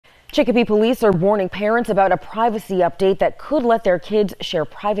Chicopee Police are warning parents about a privacy update that could let their kids share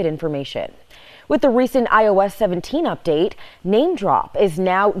private information. With the recent iOS 17 update, NameDrop is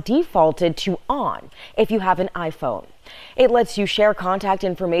now defaulted to on if you have an iPhone. It lets you share contact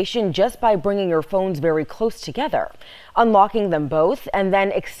information just by bringing your phones very close together, unlocking them both, and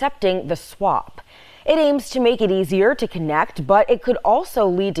then accepting the swap. It aims to make it easier to connect, but it could also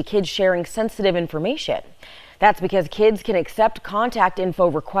lead to kids sharing sensitive information. That's because kids can accept contact info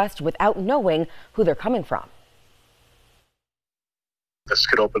requests without knowing who they're coming from. This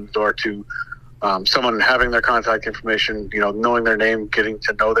could open the door to someone having their contact information, knowing their name, getting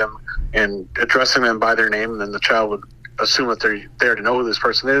to know them, and addressing them by their name. And then the child would assume that they're there to know who this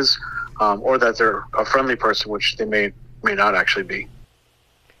person is, or that they're a friendly person, which they may not actually be.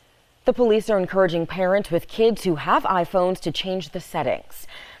 The police are encouraging parents with kids who have iPhones to change the settings.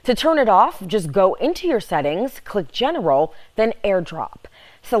 To turn it off, just go into your settings, click General, then AirDrop.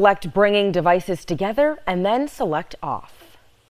 Select Bringing Devices Together, and then select Off.